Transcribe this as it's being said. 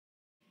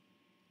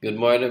Good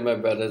morning, my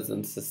brothers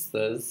and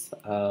sisters.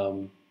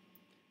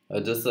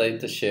 I'd just like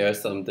to share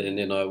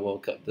something. I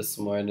woke up this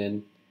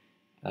morning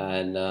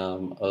and I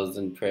was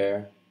in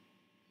prayer.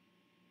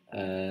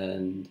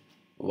 And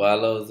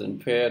while I was in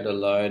prayer, the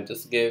Lord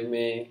just gave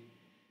me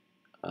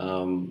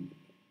um,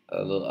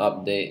 a little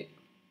update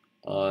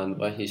on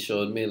what He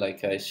showed me,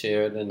 like I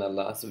shared in the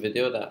last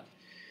video, that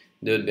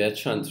there would be a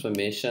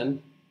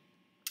transformation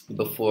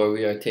before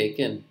we are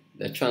taken.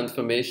 The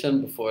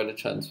transformation before the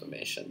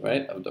transformation,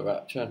 right, of the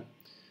rapture,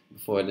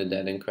 before the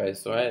dead in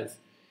Christ rise.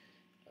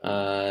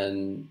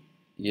 And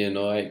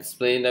I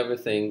explained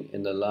everything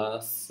in the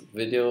last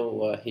video,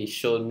 what he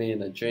showed me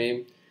in a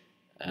dream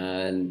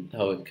and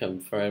how it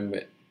confirmed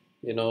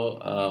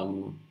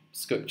with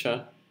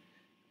scripture,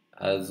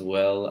 as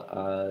well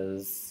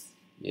as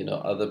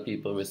other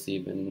people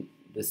receiving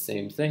the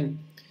same thing.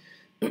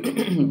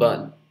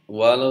 But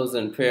while I was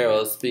in prayer, I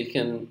was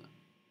speaking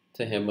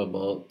to him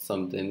about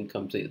something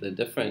completely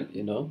different.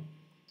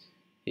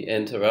 He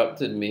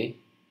interrupted me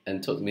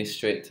and took me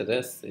straight to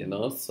this.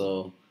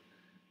 So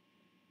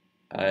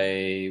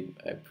I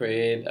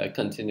prayed. I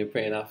continued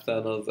praying after,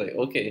 and I was like,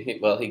 okay.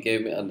 He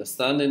gave me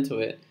understanding to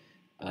it,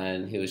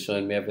 and he was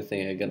showing me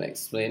everything I'm gonna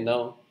explain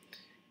now.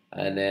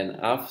 And then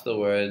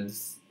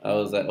afterwards, I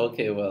was like,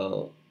 okay,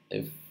 well,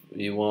 if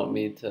you want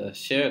me to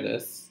share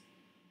this,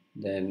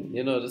 then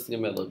just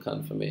give me a little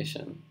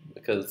confirmation,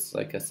 because,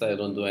 like I said, I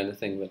don't do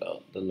anything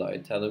without the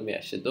Lord telling me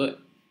I should do it.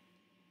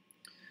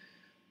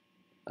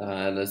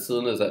 And as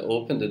soon as I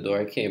opened the door,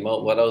 I came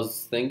out. What I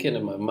was thinking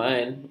in my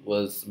mind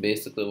was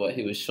basically what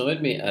he was showing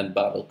me, and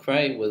battle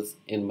cry was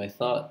in my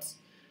thoughts.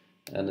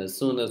 And as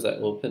soon as I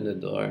opened the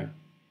door,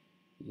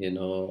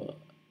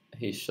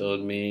 he showed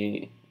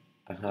me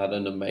I had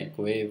on the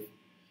microwave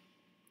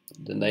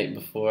the night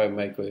before. I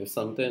microwaved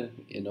something,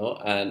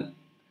 and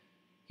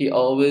he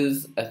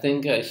always, I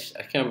think I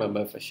can't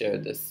remember if I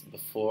shared this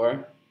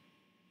before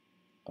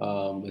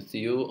with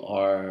you,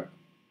 or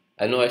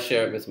I know I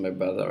shared it with my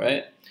brother,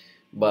 right?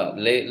 But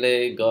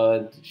lately,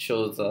 God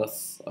shows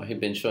us, or He's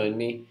been showing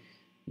me,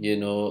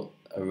 a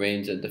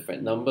range of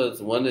different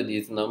numbers. One of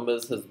these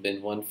numbers has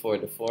been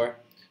 144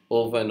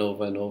 over and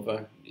over and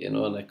over,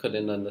 and I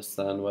couldn't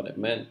understand what it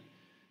meant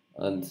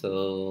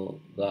until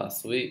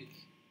last week.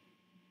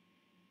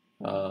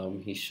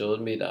 He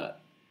showed me that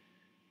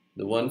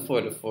the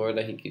 144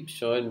 that He keeps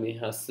showing me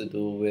has to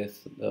do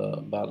with the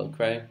battle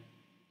cry,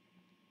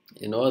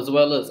 as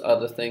well as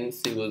other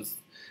things.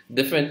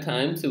 Different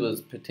times he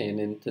was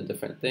pertaining to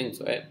different things,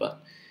 right?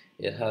 But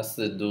it has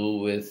to do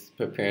with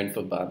preparing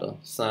for battle.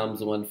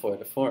 Psalms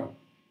 144,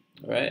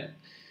 right?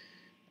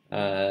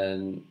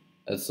 And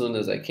as soon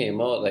as I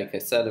came out, like I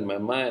said, in my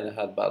mind, I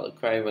had battle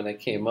cry. When I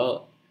came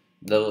out,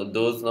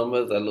 those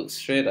numbers, I looked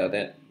straight at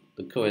it.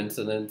 The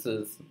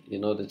coincidences,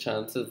 the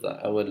chances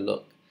that I would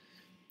look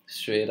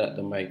straight at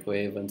the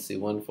microwave and see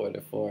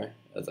 144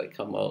 as I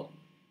come out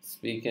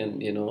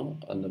speaking,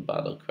 on the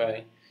battle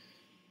cry.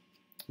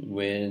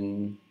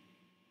 When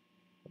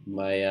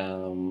my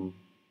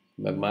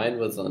mind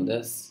was on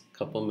this a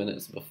couple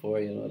minutes before,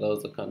 that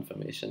was a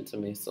confirmation to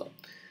me. So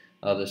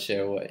I'll just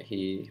share what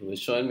he was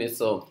showing me.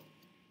 So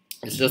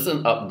it's just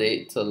an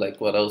update to,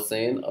 like, what I was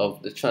saying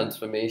of the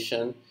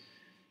transformation,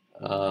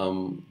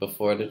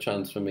 before the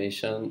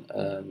transformation,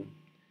 and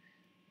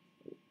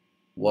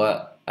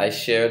what I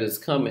shared is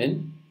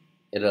coming.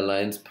 It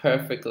aligns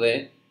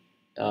perfectly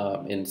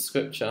in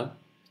scripture,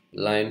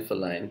 line for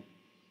line.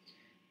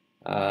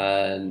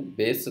 And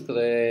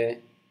basically,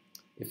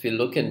 if you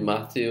look in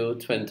Matthew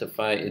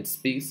 25, it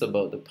speaks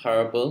about the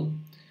parable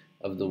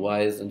of the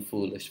wise and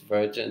foolish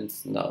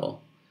virgins. Now,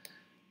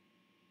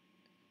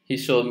 he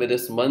showed me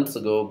this months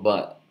ago,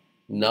 but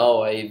now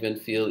I even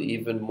feel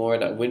even more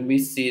that when we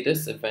see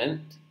this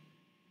event,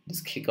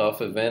 this kickoff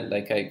event,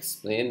 like I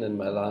explained in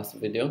my last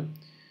video,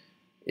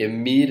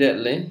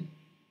 immediately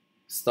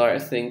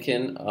start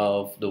thinking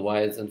of the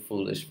wise and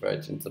foolish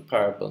virgins, the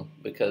parable,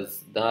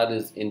 because that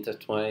is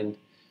intertwined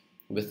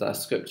with that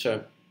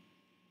scripture.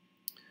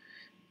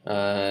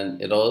 And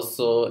it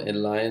also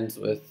aligns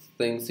with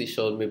things he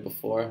showed me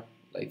before,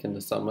 like in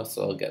the summer,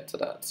 so I'll get to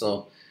that.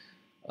 So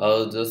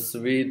I'll just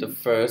read the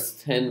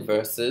first 10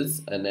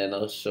 verses, and then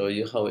I'll show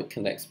you how it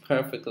connects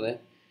perfectly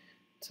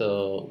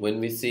to when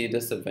we see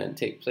this event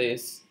take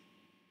place.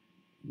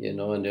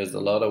 And there's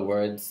a lot of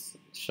words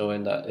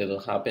showing that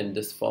it'll happen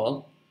this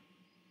fall,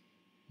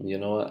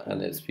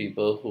 and it's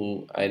people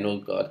who I know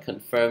God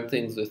confirmed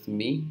things with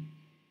me,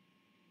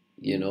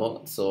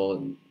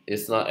 so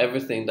it's not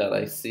everything that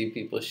I see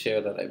people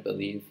share that I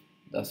believe.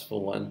 That's for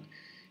one.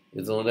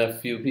 There's only a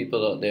few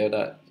people out there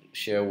that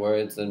share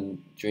words and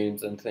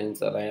dreams and things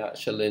that I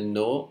actually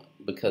know,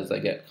 because I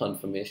get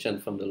confirmation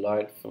from the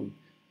Lord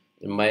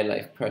in my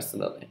life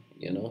personally.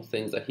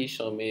 Things that He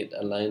showed me, it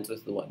aligns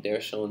with what they're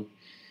shown,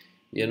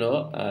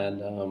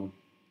 and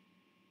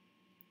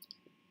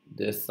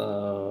this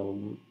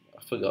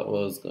I forgot what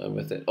I was going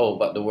with it. Oh,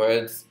 but the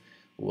words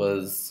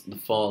was the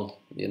fall.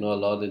 A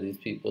lot of these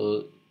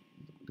people,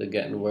 they're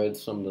getting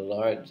words from the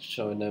Lord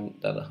showing them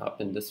that'll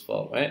happen this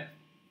fall, right?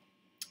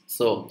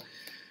 So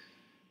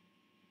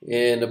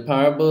In the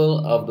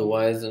parable of the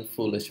wise and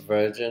foolish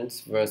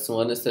virgins, verse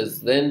 1, it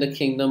says, Then the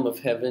kingdom of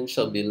heaven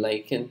shall be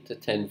likened to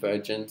 10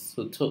 virgins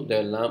who took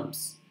their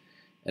lamps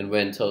and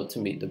went out to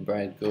meet the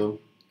bridegroom.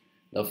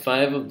 Now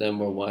 5 of them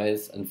were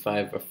wise and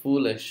 5 were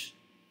foolish.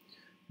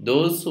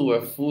 Those who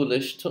were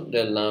foolish took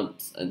their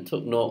lamps and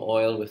took no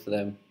oil with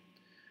them,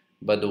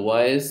 but the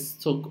wise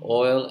took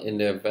oil in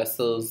their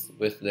vessels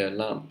with their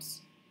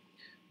lamps.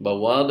 But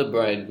while the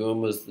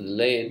bridegroom was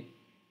delayed,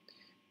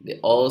 they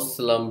all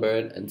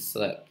slumbered and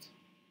slept.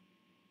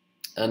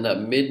 And at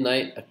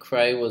midnight a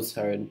cry was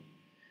heard,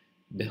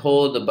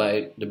 Behold,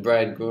 the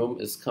bridegroom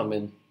is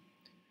coming.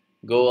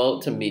 Go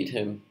out to meet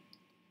him.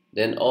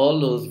 Then all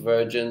those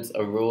virgins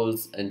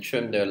arose and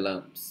trimmed their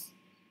lamps.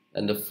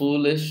 And the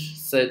foolish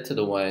said to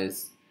the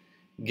wise,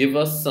 Give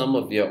us some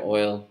of your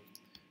oil,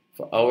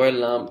 for our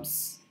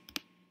lamps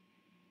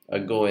are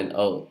going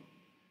out.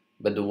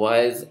 But the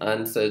wise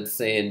answered,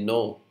 saying,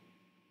 No,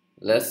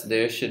 lest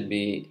there should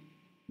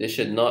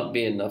not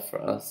be enough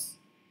for us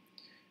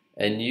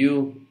and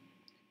you,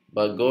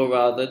 but go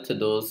rather to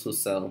those who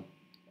sell,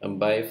 and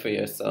buy for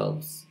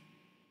yourselves.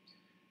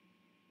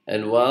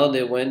 And while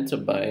they went to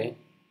buy,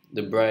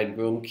 the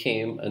bridegroom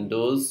came, and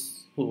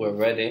those who were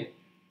ready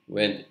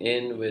went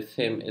in with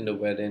him in the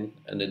wedding,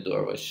 and the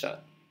door was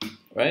shut.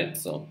 Right?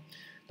 So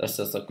that's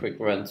just a quick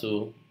run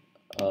through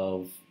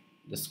of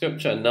the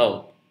scripture.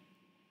 Now,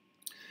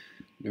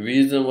 the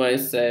reason why I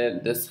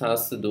said this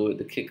has to do with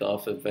the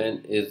kickoff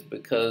event is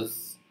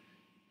because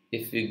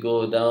if you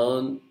go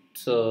down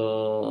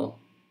to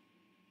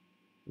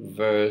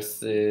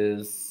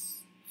verses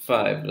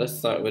 5, let's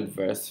start with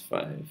verse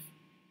 5.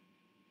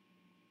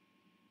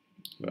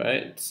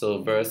 Right?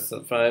 So verse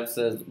 5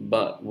 says,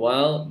 But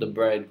while the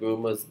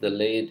bridegroom was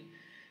delayed,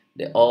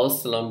 they all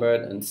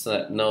slumbered and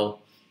slept. Now,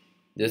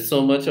 there's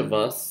so much of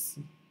us,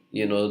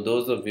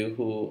 those of you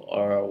who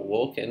are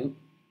awoken,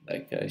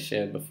 like I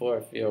shared before,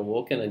 if you're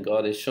awoken and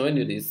God is showing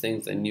you these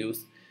things and you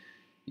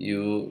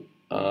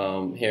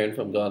hearing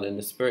from God in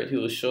the Spirit, He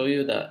will show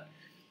you that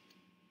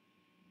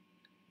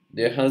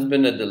there has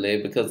been a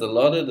delay, because a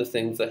lot of the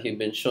things that He'd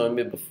been showing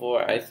me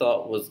before, I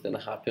thought was going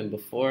to happen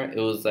before. It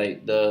was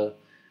like the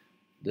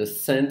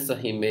sense that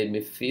He made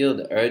me feel,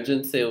 the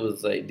urgency, it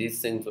was like these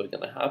things were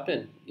going to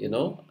happen,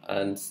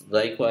 and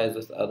likewise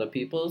with other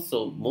people.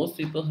 So most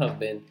people have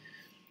been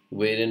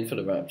waiting for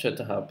the rapture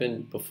to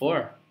happen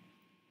before,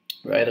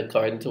 right,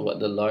 according to what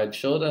the Lord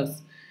showed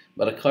us.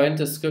 But according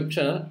to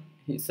Scripture,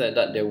 He said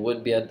that there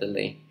would be a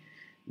delay.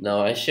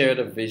 Now, I shared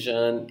a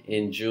vision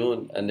in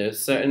June, and there's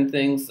certain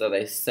things that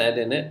I said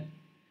in it,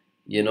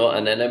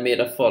 and then I made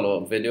a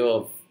follow-up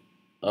video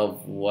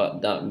of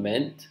what that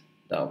meant,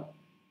 that,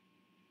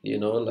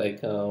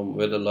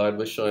 where the Lord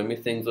was showing me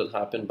things would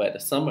happen by the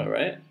summer,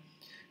 right?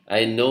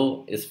 I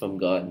know it's from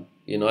God.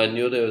 I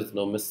knew there was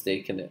no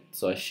mistake in it,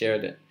 so I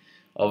shared it.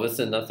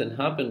 Obviously, nothing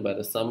happened by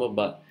the summer,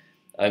 but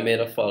I made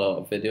a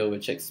follow-up video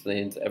which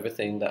explains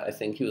everything that I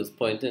think He was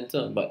pointing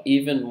to. But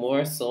even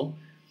more so,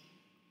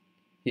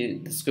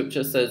 the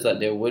Scripture says that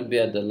there would be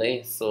a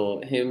delay.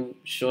 So Him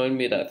showing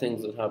me that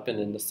things would happen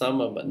in the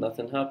summer, but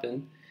nothing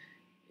happened,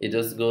 it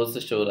just goes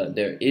to show that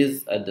there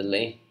is a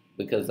delay,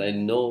 because I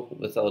know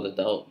without a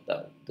doubt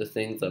that the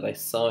things that I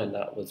saw in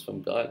that was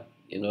from God.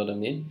 You know what I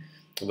mean?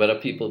 Whether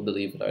people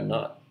believe it or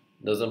not,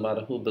 doesn't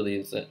matter who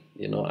believes it.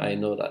 I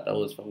know that that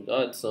was from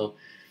God. So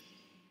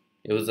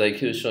it was like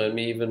He was showing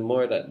me even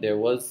more that there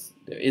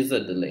is a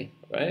delay,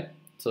 right?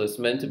 So it's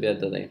meant to be a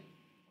delay.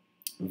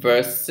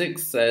 Verse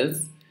 6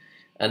 says,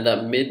 And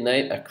at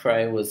midnight a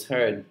cry was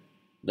heard.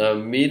 Now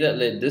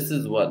immediately, this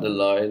is what the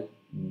Lord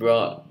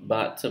brought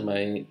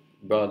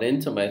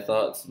into my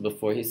thoughts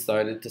before He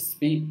started to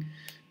speak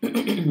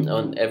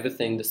on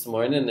everything this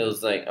morning. It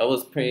was like I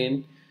was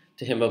praying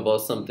to Him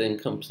about something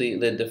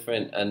completely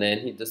different, and then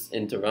He just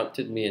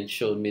interrupted me and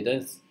showed me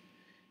this.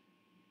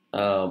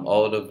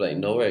 Out of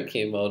nowhere. It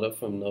came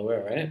from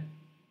nowhere, right?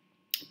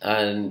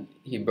 And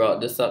He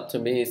brought this up to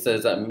me. He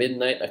says, At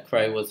midnight a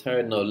cry was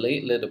heard. Now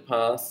lately, the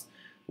past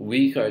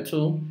week or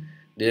two,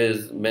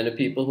 there's many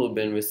people who've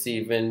been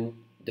receiving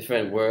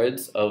different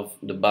words of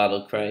the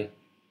battle cry,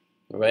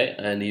 right?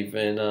 And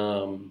even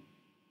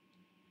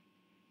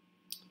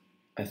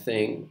I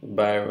think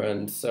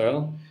Byron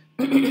Searle,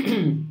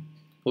 who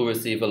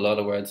received a lot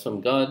of words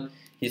from God,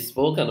 he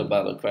spoke on the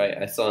battle cry.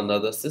 I saw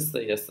another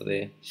sister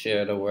yesterday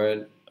shared a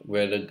word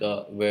where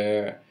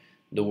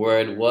the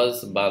word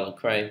was battle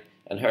cry,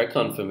 and her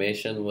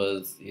confirmation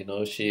was,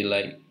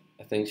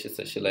 I think she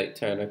said she liked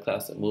Turner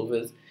Classic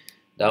Movies.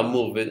 That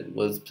movie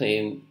was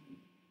playing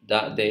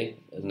that day,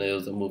 and there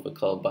was a movie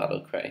called Battle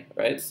Cry,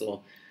 right?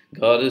 So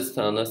God is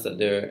telling us that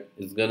there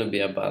is going to be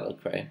a battle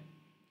cry,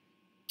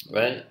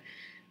 right?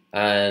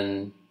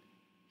 And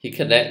He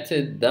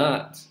connected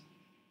that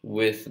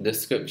with the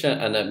scripture,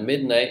 and at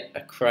midnight a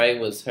cry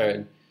was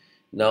heard.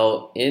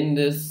 Now, in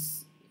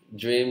this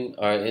dream,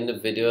 or in the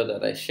video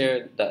that I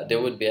shared, that there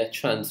would be a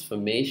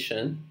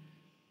transformation,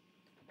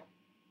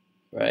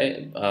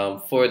 right,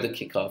 for the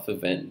kickoff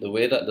event. The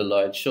way that the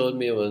Lord showed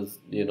me was,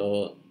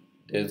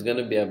 there's going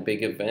to be a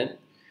big event,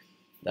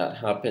 that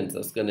happens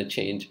that's going to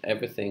change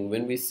everything.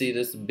 When we see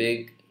this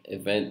big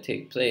event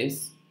take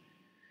place,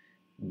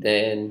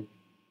 then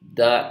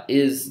that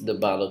is the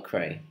battle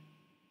cry.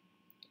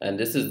 And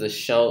this is the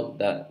shout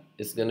that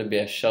is going to be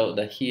a shout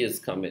that he is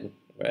coming,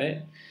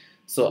 right?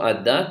 So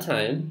at that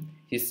time,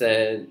 he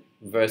said,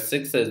 verse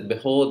 6 says,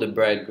 behold, the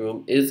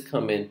bridegroom is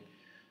coming,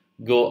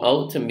 go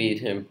out to meet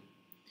him.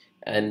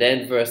 And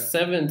then verse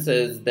 7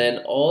 says, then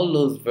all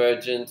those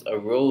virgins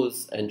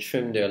arose and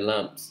trimmed their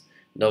lamps.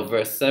 Now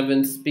verse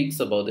 7 speaks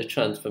about the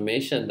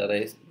transformation that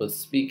I was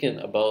speaking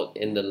about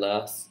in the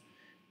last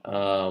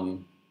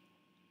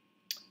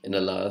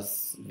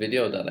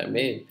video that I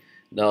made.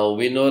 Now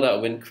we know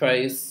that when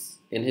Christ,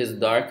 in his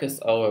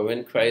darkest hour,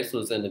 when Christ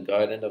was in the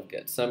Garden of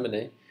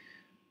Gethsemane,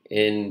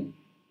 in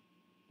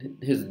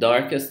his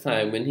darkest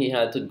time, when he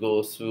had to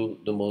go through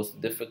the most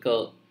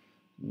difficult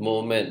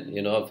moment,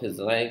 of his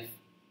life,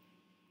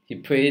 he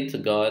prayed to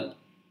God,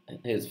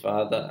 his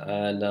Father,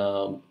 and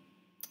the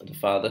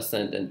Father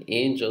sent an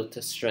angel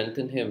to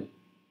strengthen him,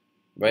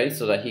 right,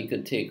 so that he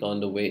could take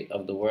on the weight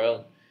of the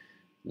world.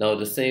 Now,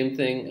 the same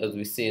thing as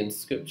we see in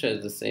Scripture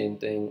is the same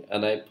thing,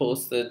 and I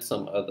posted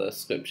some other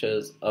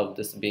scriptures of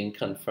this being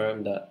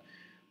confirmed, that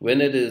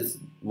when it is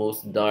the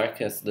most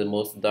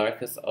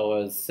darkest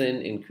hours,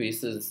 sin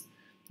increases,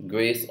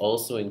 grace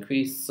also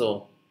increases.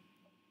 So,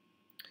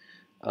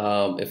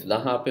 if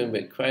that happened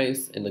with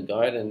Christ in the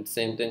garden,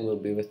 same thing will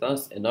be with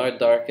us in our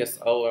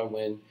darkest hour,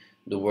 when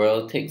the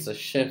world takes a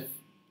shift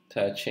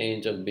to a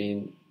change of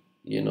being,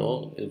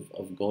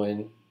 of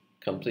going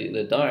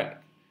completely dark.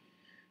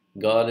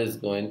 God is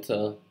going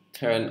to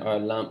turn our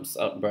lamps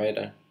up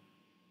brighter,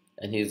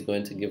 and he's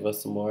going to give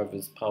us more of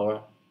his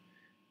power,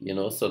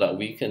 so that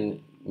we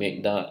can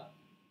make that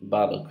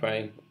battle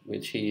cry,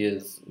 which he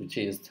is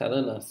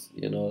telling us,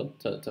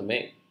 to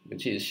make,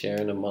 which he is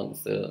sharing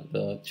amongst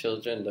the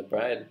children, the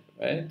bride,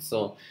 right?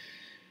 So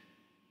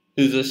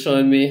he's just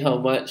showing me how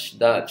much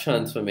that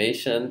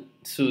transformation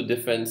through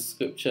different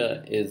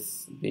scripture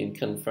is being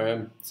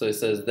confirmed. So it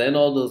says, then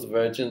all those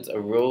virgins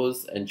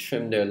arose and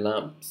trimmed their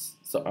lamps.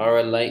 So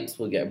our lights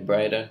will get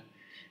brighter,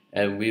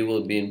 and we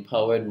will be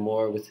empowered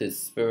more with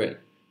his Spirit.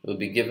 We'll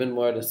be given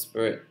more of the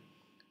Spirit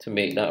to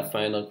make that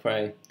final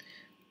cry.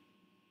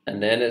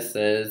 And then it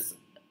says,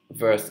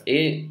 verse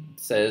 8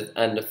 says,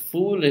 and the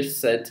foolish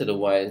said to the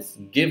wise,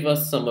 give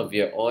us some of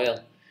your oil,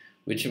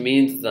 which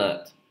means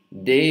that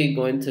they're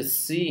going to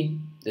see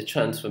the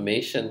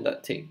transformation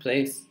that take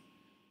place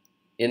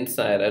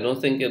inside. I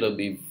don't think it'll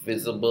be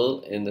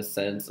visible in the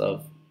sense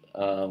of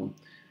the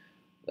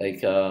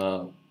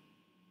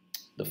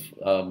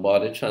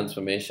body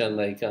transformation,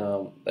 like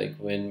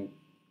when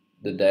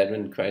the dead,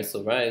 when Christ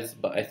will rise,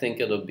 but I think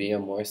it'll be a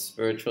more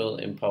spiritual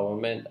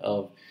empowerment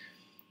of,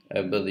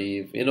 I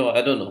believe, I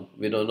don't know,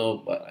 we don't know,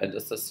 but I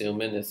just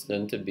assuming it's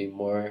going to be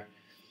more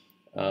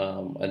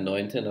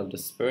anointing of the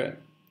Spirit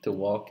to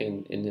walk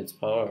in his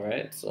power,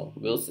 right? So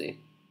we'll see.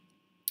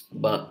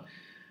 But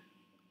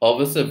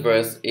obviously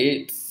verse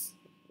 8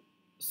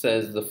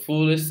 says, the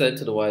foolish said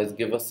to the wise,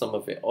 give us some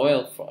of your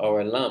oil, for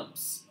our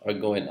lamps are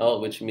going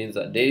out, which means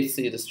that they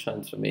see this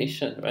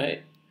transformation,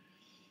 right?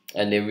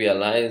 And they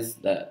realize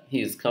that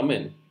he is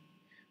coming.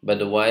 But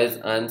the wise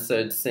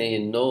answered,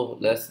 saying, no,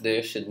 lest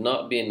there should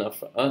not be enough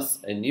for us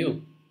and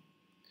you,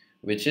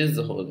 which is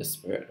the Holy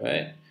Spirit,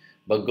 right?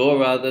 But go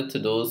rather to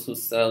those who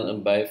sell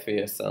and buy for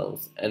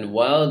yourselves. And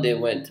while they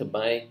went to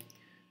buy,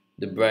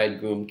 the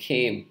bridegroom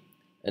came,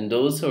 and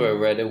those who were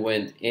ready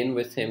went in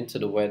with him to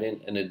the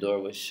wedding, and the door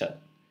was shut.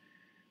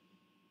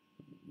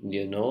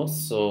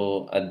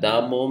 So at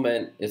that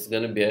moment, it's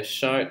going to be a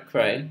short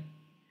cry,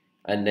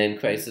 and then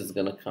Christ is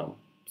going to come.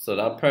 So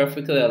that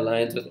perfectly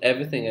aligns with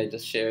everything I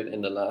just shared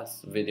in the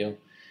last video.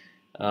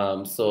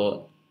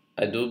 So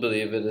I do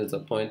believe it is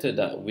appointed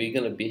that we're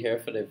going to be here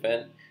for the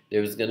event.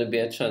 There's going to be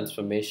a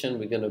transformation.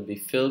 We're going to be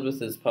filled with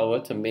his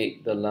power to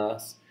make the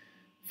last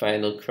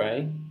final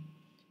cry.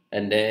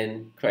 And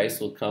then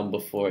Christ will come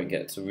before it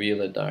gets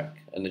really dark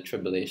and the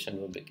tribulation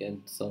will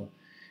begin. So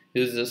he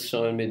was just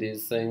showing me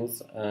these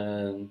things,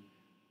 and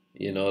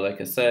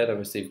like I said, I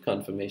received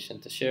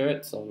confirmation to share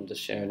it, so I'm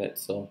just sharing it.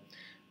 So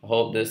I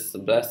hope this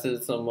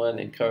blesses someone,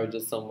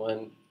 encourages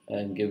someone,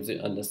 and gives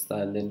you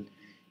understanding.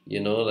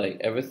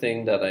 Like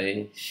everything that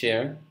I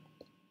share,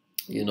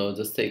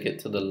 just take it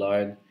to the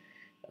Lord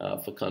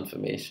for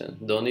confirmation.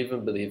 Don't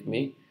even believe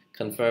me.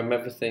 Confirm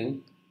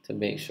everything to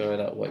make sure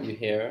that what you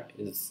hear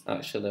is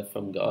actually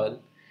from God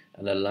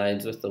and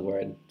aligns with the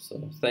Word.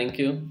 So thank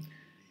you.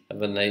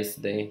 Have a nice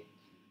day,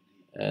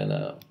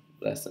 and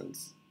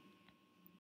blessings.